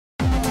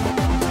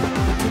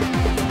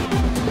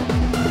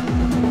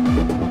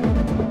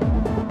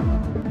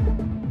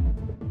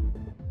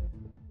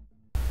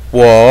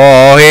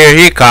Whoa, here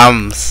he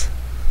comes.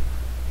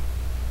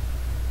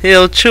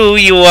 He'll chew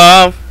you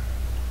up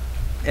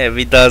if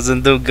he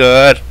doesn't do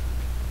good.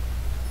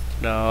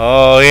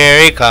 No,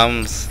 here he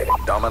comes.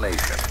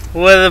 Domination.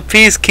 With a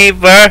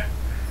peacekeeper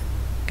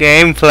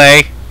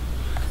gameplay.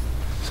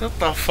 Shut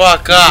the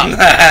fuck up.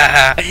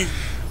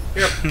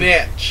 You're a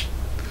bitch.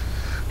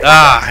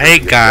 Hey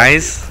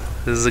guys,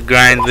 this is a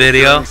grind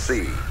video.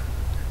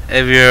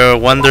 If you're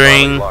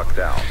wondering,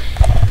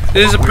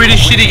 This is a pretty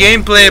shitty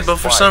gameplay, but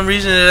for some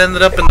reason it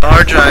ended up in the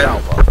hard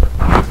drive.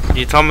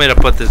 you told me to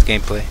put this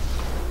gameplay.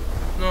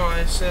 No,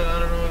 I said I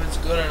don't know if it's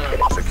good or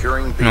not.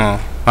 Securing B. No,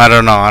 I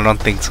don't know. I don't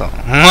think so.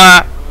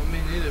 Well, me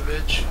neither,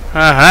 bitch.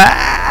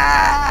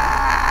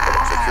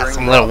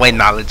 Some little weight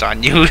knowledge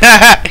on you.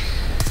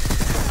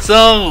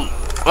 So,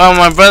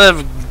 my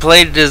brother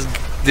played this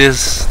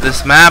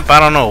map. I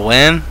don't know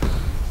when.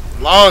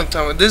 Long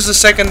time. This is the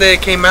second day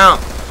it came out.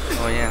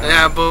 Oh yeah.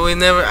 Yeah, but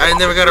I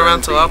never got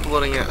around to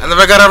uploading it. I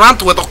never got around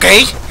to it.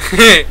 Okay.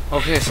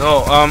 Okay,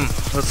 so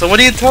what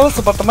do you tell us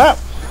about the map?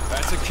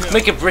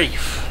 Make it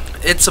brief.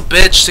 It's a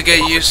bitch to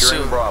get used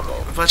Securing to.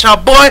 Bravo. Watch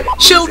out, boy.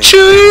 She'll chew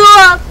you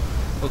up.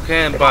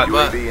 Okay, but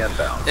UAV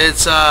inbound.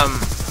 It's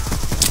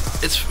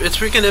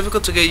freaking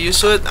difficult to get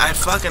used to it. I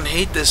fucking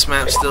hate this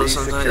map still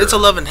sometimes. It's a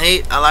love and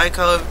hate. I like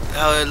how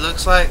it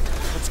looks like.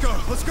 Let's go.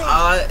 Let's go.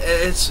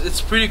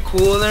 It's pretty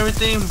cool and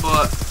everything,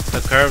 but the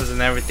curves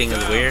and everything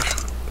is weird.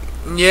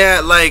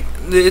 yeah, like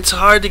it's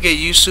hard to get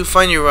used to.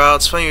 Find your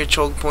routes, find your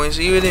choke points.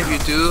 Even if you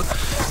do,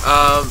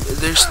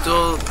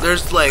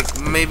 there's like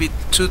maybe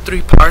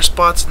 2-3 power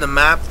spots in the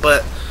map,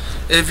 but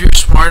if you're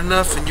smart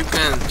enough and you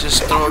can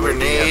just throw a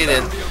grenade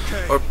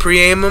or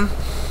pre-aim them,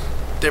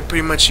 they're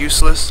pretty much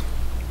useless.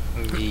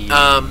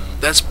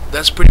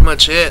 That's pretty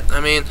much it. I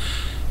mean,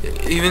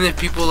 even if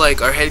people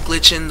like are head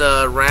glitching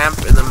the ramp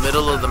in the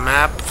middle of the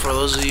map, for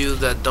those of you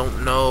that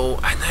don't know,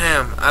 I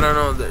don't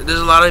know. There's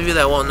a lot of you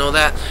that won't know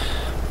that,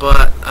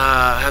 but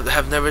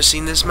have never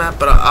seen this map.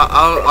 But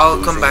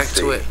I'll come back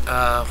to it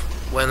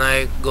when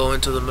I go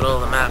into the middle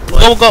of the map.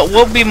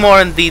 We'll be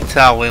more in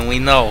detail when we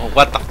know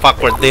what the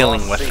fuck we're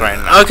dealing with right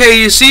now. Okay,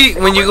 you see,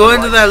 when you go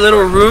into that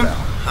little room,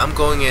 I'm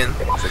going in.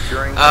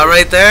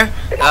 Right there.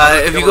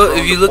 If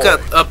you look at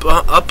up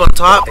on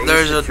top,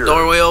 there's a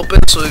doorway open.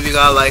 So if you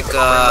got like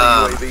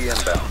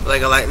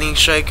a lightning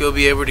strike, you'll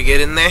be able to get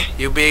in there.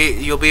 You'll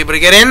be able to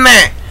get in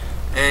there.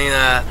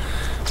 And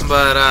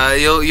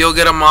you'll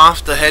get them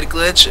off the head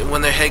glitch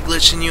when they're head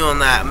glitching you on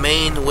that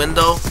main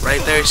window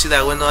right there. You see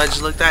that window I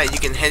just looked at? You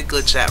can head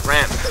glitch that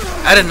ramp.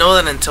 I didn't know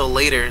that until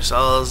later,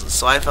 so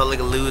I felt like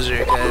a loser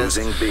because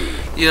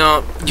you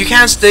know you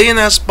can't stay in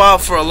that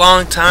spot for a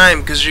long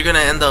time because you're gonna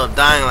end up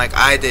dying like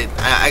I did.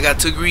 I got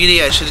too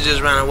greedy. I should have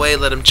just ran away,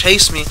 let him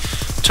chase me,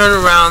 turn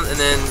around, and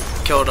then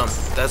killed him.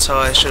 That's how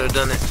I should have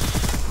done it.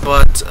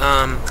 But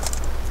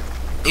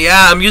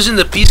yeah, I'm using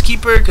the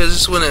Peacekeeper because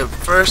this is when it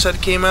first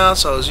had came out,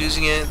 so I was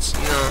using it,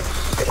 you know.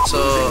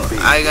 So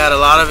I got a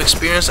lot of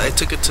experience. I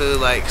took it to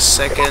like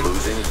second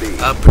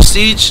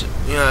prestige,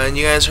 you know, and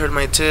you guys heard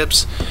my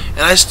tips.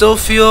 And I still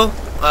feel,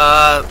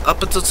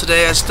 up until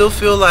today, I still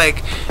feel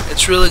like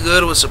it's really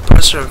good with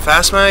suppressor and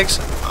fast mags.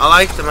 I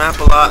like the map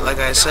a lot, like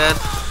I said,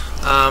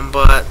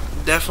 but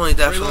definitely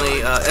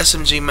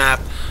SMG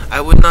map. I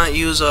would not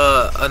use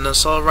an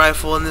assault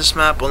rifle in this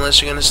map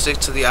unless you're gonna stick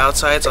to the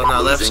outsides on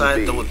that left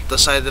side, the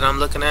side that I'm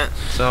looking at.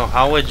 So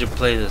how would you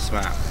play this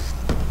map?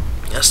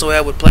 That's the way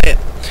I would play it.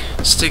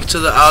 Stick to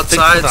the outsides.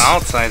 Stick to the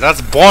outside.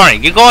 That's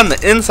boring. You go on the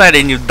inside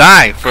and you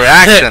die for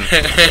action.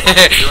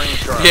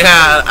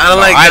 Yeah, I don't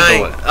like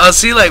dying. I'll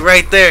see, like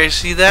right there.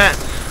 See that?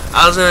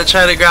 I was gonna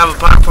try to grab a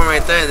popcorn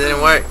right there. It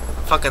didn't work.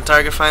 Fucking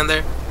target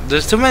finder.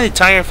 There's too many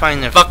target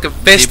finder. Fucking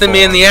fisting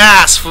me in the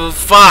ass, fool.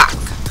 Fuck.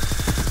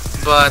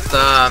 But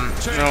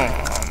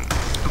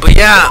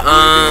yeah,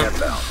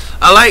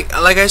 I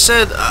like I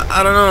said,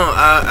 I don't know.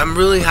 I'm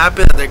really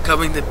happy that they're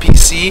coming to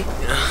PC.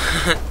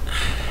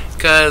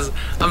 Cause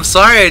I'm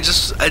sorry, I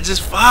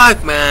just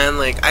fuck, man.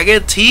 Like I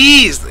get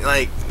teased.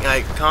 Like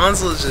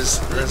console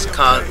just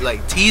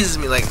like teases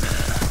me. Like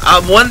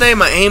one day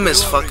my aim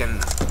is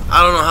fucking.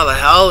 I don't know how the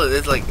hell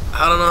it's like.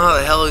 I don't know how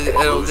the hell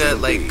it'll get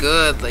like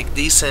good, like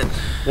decent.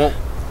 Well,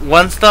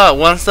 once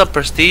the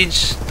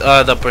prestiges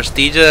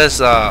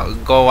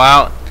go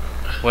out,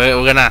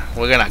 we're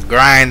gonna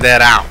grind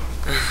that out.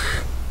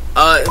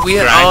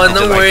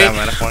 Don't worry.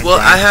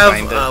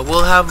 Well,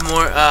 we'll have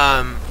more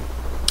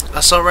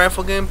assault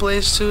rifle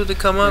gameplays too to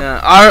come up. Yeah,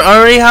 I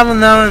already have an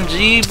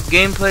LMG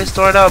gameplay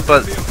stored out,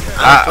 but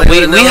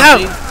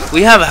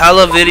we have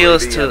hella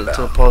videos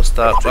to post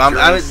up.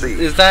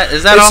 Is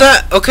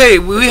that okay?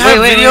 We have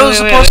videos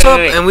to post up,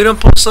 and we don't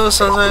post up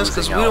sometimes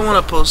because we don't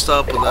want to post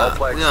up with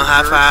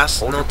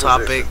half-ass, no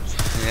topic.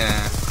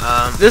 Yeah.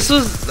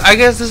 I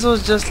guess this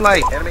was just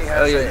like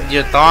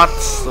your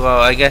thoughts. Well,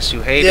 I guess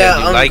you hate it,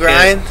 you like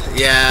grind. it.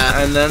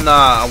 Yeah. And then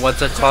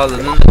what's it called?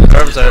 And then the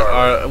curves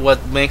are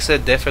what makes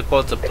it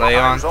difficult to play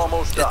on.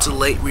 It's a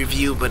late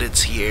review, but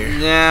it's here.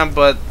 Yeah,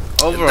 but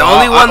overall, the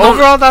only one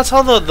overall, that's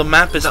how the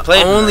map is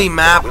played. The only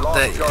map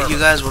that you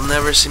guys will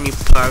never see me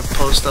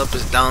post up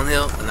is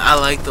Downhill, and I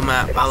like the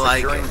map. I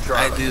like it.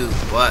 I do,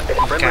 but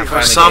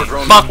for some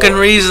fucking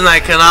reason, I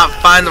cannot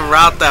find a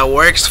route that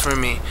works for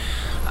me.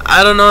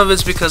 I don't know if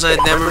it's because I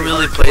never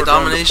really played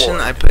Domination.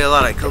 I play a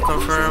lot of Kill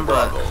Confirm,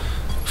 but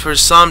for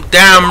some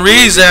damn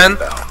reason,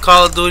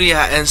 Call of Duty,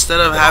 instead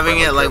of having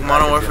it like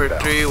Modern Warfare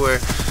 3, where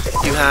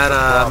you had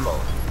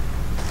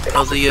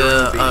all the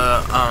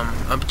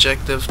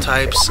objective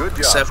types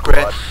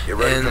separate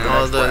and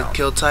all the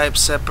kill types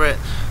separate.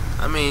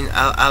 I mean,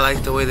 I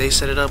like the way they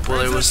set it up.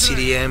 Well, it was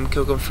CDM,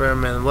 Kill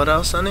Confirm, and what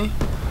else, Sonny?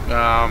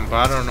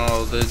 I don't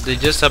know. They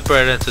just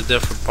separated into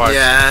different parts.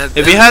 Yeah.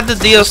 If you had the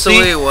DLC, that's the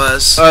way it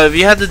was. If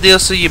you had the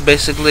DLC, you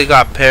basically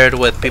got paired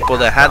with people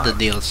that had the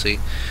DLC.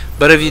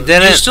 But if you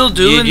didn't, you still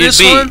do in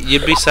this one.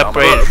 You'd be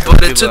separated.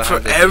 But it took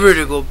forever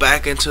to go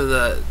back into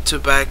the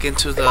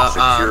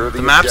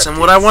maps. And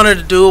what I wanted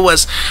to do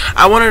was,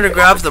 I wanted to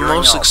grab the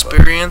most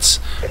experience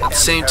at the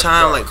same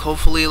time. Like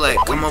hopefully, like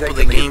come up with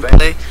a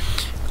gameplay.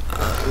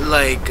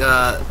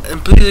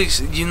 And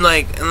please,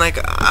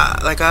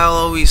 like I've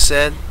always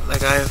said,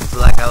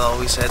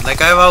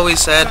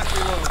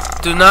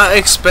 do not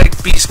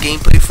expect beast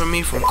gameplay from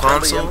me from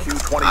console.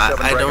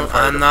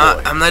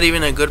 I'm not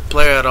even a good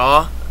player at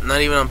all.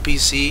 Not even on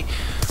PC,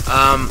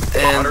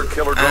 and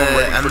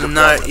I'm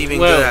not even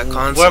good at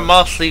console.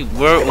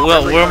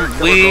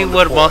 We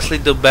would mostly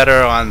do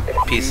better on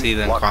PC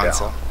than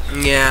console.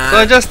 Yeah.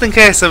 So just in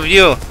case of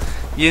you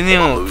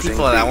new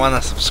people that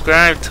want to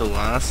subscribe to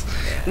us,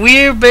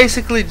 we're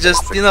basically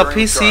just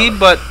PC,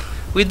 but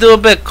we do a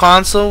bit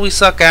console. We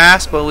suck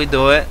ass, but we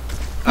do it.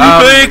 We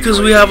play because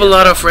we have a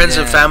lot of friends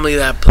and family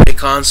that play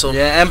console.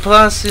 Yeah, and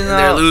plus and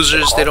they're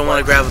losers. They don't want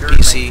to grab a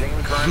PC.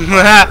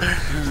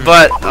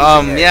 But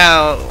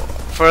yeah,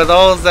 for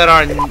those that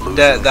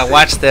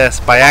watch this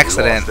by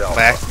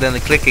accidentally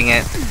clicking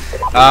it,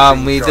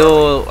 we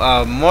do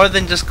more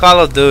than just Call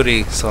of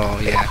Duty. So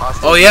yeah.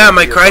 Oh yeah,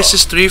 my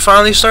Crysis 3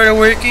 finally started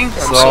working.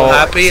 I'm so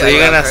happy. So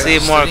you're gonna see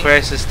more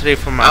Crysis 3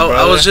 from my brother.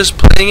 I was just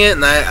playing it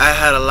and I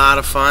had a lot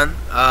of fun.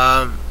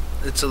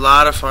 It's a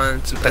lot of fun.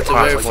 It's a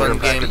very fun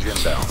game.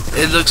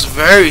 It looks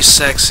very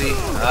sexy.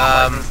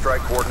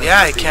 Yeah,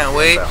 I can't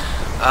wait.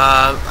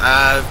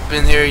 I've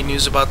been hearing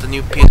news about the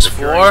new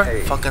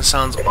PS4. Fucking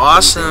sounds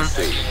awesome.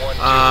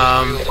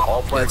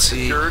 Let's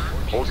see.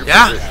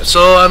 Yeah,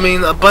 so I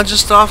mean, a bunch of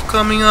stuff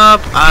coming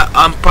up.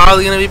 I'm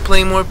probably gonna be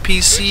playing more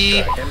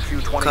PC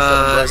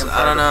because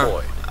I don't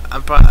know.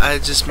 I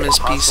just miss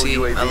PC.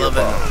 I love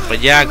it. But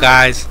yeah,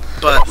 guys.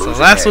 So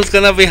that's what's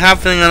gonna be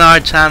happening on our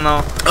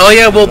channel. Oh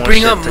yeah, we'll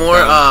bring up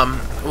more.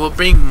 We'll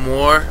bring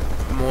more.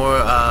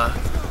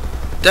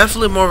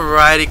 Definitely more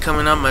variety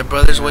coming up. My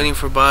brother's waiting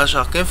for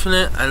BioShock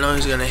Infinite. I know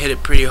he's gonna hit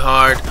it pretty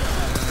hard.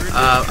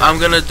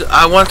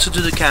 I want to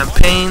do the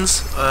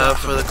campaigns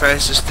for the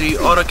Crysis 3,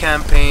 all the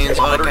campaigns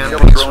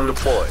from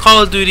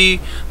Call of Duty,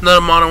 another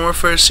Modern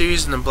Warfare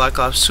series, and the Black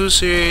Ops 2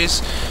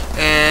 series,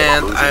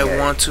 and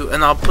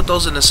I'll put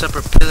those in a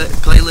separate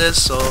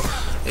playlist. So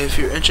if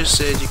you're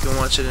interested, you can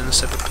watch it in a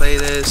separate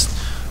playlist.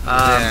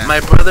 My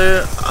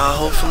brother,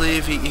 hopefully,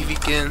 if he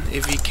can,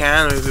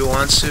 or if he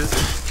wants to,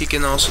 he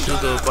can also do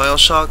the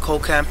BioShock whole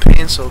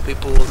campaign, so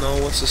people will know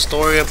what's the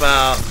story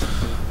about,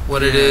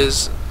 what it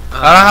is.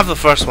 I don't have the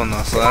first one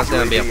though, so that's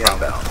gonna be a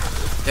problem.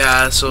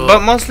 Yeah, so.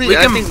 But mostly,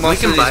 I think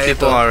most of these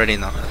people already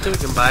know. I think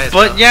we can buy it.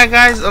 But yeah,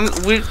 guys,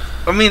 we would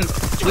so also.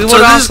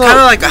 This is kind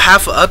of like a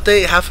half an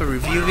update, half a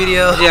review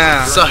video.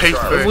 Yeah. Sorry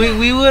for.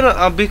 We would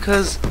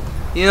because.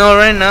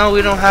 Right now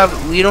we don't have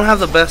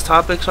the best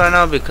topics right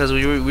now because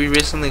we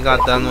recently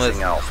got done with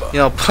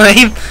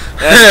playing.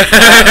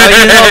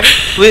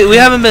 We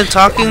haven't been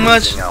talking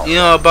much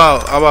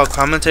about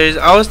commentaries.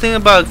 I was thinking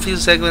about a few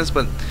segments,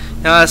 but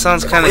that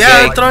sounds kind of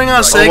gay. Throwing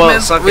out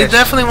segments. We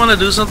definitely want to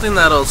do something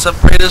that'll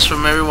separate us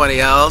from everybody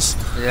else.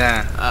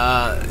 Yeah.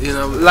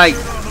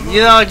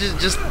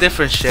 Just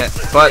different shit.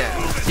 But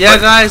yeah,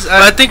 guys.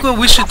 But I think what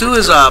we should do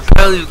is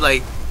probably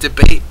like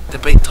debate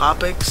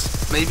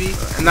topics, maybe.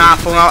 Nah,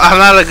 I'm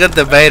not a good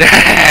debater.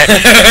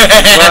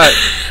 But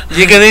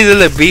you can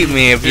easily beat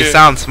me if you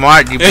sound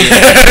smart. You beat me.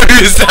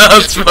 You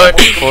sound smart.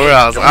 For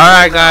real.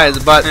 Alright, guys.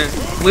 But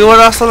we would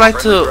also like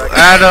to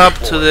add up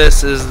to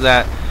this is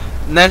that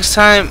next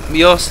time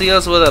you'll see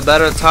us with a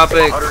better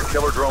topic,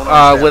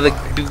 with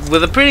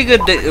a pretty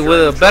good,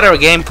 with a better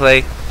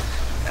gameplay,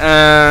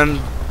 and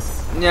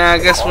yeah, I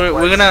guess we're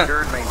gonna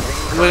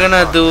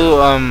do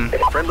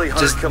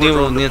just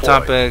new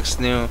topics,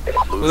 We're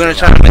gonna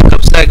try to make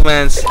up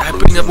segments. I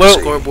bring up the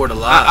scoreboard a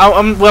lot.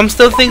 I'm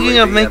still thinking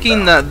of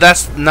making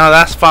that's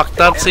fucked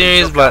up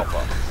series, but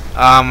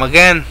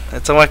again,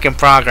 it's a work in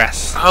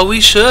progress. Oh, we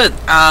should.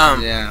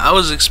 I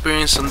was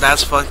experiencing some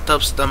that's fucked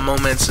up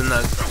moments in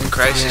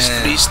Crysis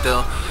 3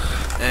 still,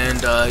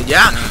 and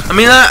I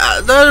mean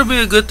that would be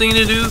a good thing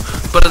to do,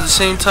 but at the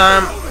same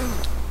time,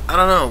 I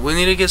don't know. We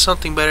need to get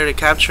something better to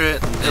capture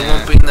it. It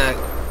won't be that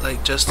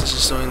like Justice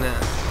is doing that.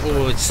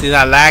 Oh, see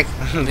that lag?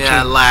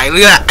 Yeah, lag.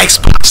 Look at that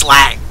Xbox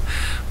lag.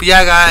 But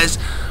yeah, guys,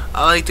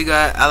 I like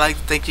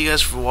to thank you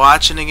guys for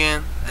watching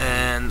again,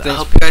 and I Thanks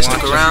hope you guys for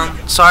stick watching.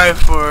 around. Sorry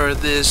for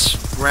this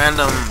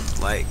random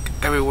like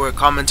everywhere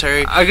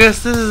commentary. I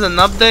guess this is an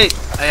update.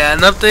 Yeah, an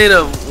update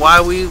of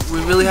why we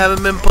really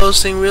haven't been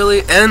posting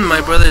really, and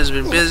my brother has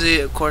been busy.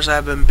 Of course,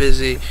 I've been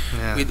busy.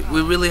 Yeah.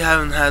 We really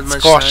haven't had much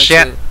Score time.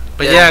 shit.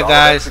 But yeah,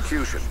 guys.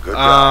 Good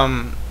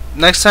job.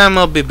 Next time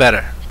it'll be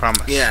better.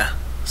 Promise. Yeah.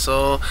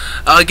 So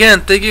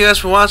again, thank you guys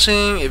for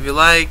watching. If you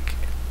like,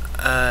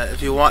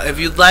 if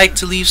you'd like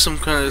to leave some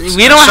kind of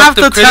We don't have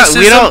to tell.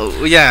 criticism, We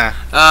don't.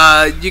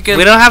 Yeah. You can.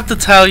 We don't have to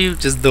tell you.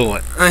 Just do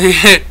it.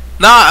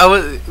 No, I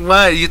was.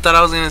 What you thought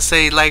I was gonna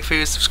say? Like,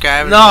 favorite,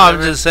 subscribe. No,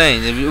 I'm just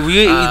saying. If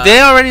they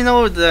already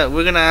know that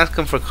we're gonna ask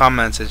them for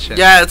comments and shit.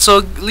 Yeah. So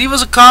leave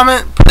us a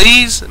comment,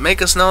 please.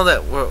 Make us know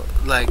that we're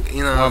like,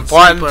 We're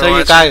important to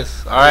you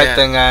guys. All right Yeah.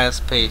 then, guys.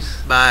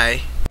 Peace.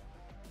 Bye.